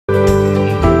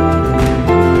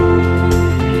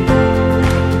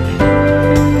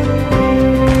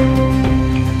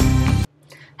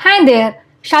there,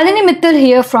 Shalini Mittal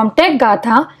here from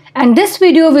Techgatha, and this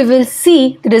video we will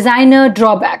see the designer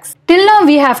drawbacks. Till now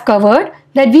we have covered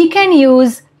that we can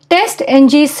use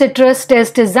testng Citrus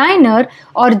Test Designer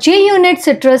or junit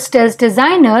Citrus Test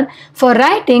Designer for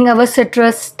writing our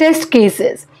Citrus test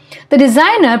cases. The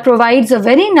designer provides a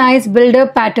very nice builder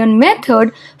pattern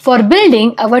method for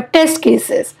building our test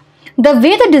cases. The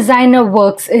way the designer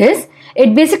works is,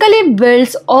 it basically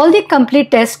builds all the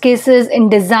complete test cases in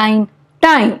design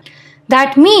time.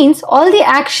 That means all the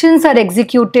actions are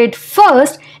executed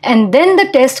first and then the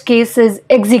test case is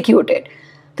executed.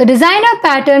 The designer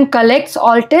pattern collects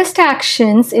all test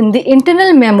actions in the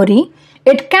internal memory,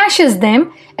 it caches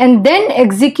them and then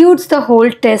executes the whole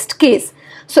test case.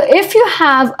 So if you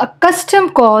have a custom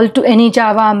call to any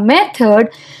Java method,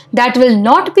 that will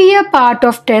not be a part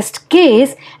of test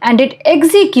case and it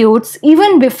executes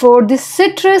even before the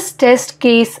Citrus test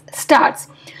case starts.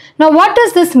 Now what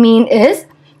does this mean is,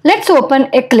 let's open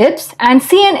Eclipse and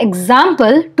see an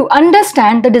example to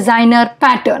understand the designer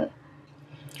pattern.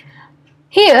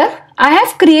 Here I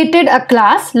have created a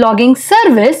class logging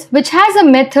service which has a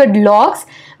method logs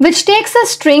which takes a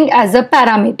string as a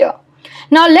parameter.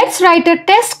 Now let's write a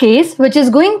test case which is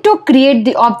going to create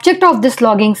the object of this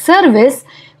logging service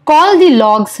called the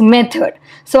logs method.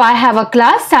 So I have a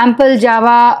class sample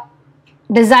Java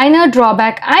designer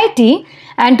drawback IT,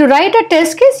 and to write a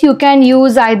test case you can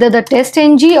use either the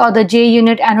testng or the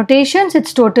junit annotations,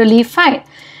 it's totally fine.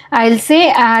 I'll say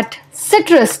at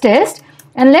Citrus test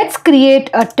and let's create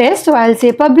a test. So I'll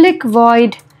say public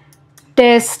void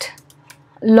test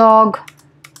log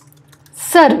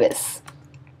service.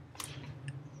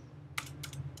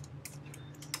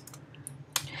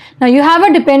 Now you have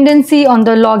a dependency on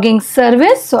the logging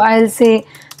service, so I'll say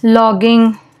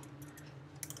logging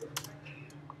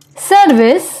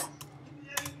service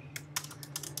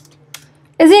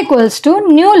is equals to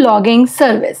new logging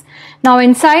service. Now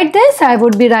inside this I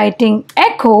would be writing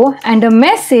echo and a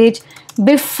message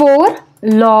before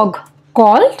log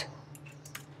called.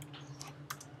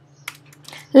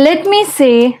 Let me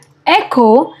say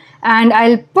echo and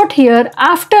I'll put here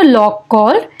after log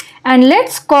called, and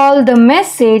let's call the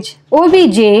message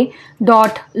obj.logs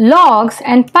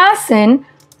and pass in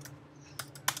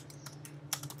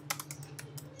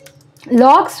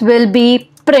logs will be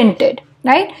printed,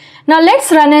 right? Now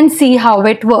let's run and see how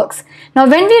it works. Now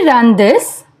when we run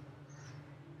this,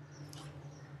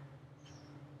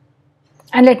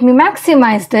 and let me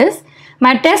maximize this,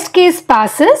 my test case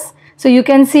passes. So you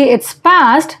can see it's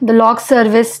passed the log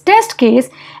service test case,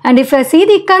 and if I see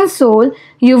the console,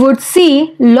 you would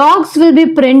see logs will be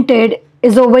printed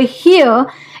is over here.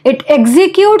 It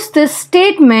executes this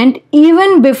statement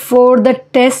even before the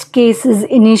test case is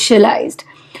initialized.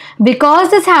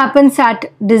 Because this happens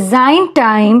at design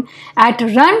time, at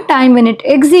runtime when it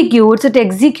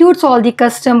executes all the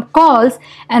custom calls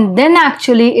and then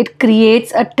actually it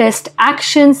creates a test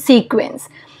action sequence.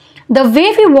 The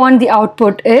way we want the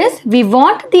output is, we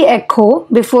want the echo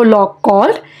before log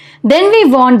called, then we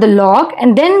want the log,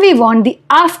 and then we want the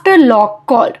after log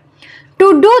called.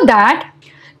 To do that,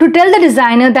 to tell the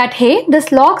designer that hey,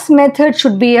 this logs method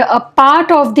should be a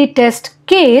part of the test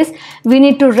case, we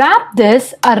need to wrap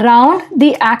this around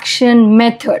the action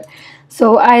method.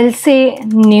 So I'll say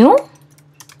new.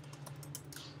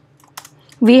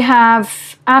 We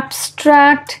have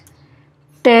abstract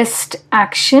test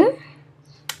action,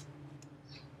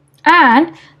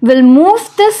 and we'll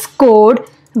move this code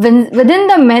within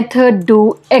the method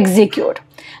do execute.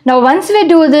 Now once we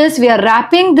do this, we are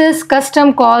wrapping this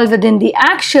custom call within the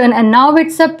action, and now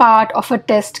it's a part of a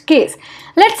test case.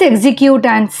 Let's execute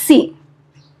and see.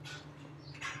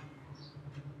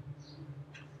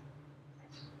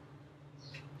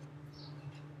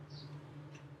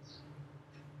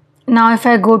 Now if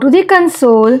I go to the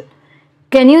console,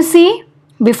 can you see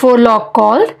before log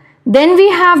called, then we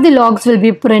have the logs will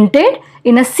be printed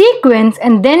in a sequence,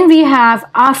 and then we have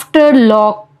after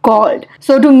log called.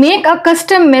 So to make a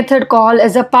custom method call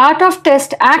as a part of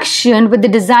test action with the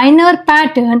designer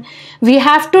pattern, we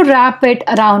have to wrap it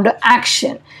around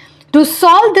action. To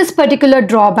solve this particular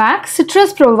drawback,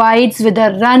 Citrus provides with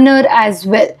a runner as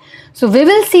well. So we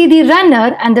will see the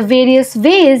runner and the various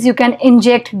ways you can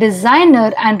inject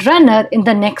designer and runner in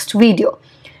the next video.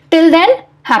 Till then,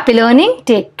 happy learning,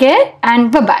 take care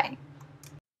and bye-bye.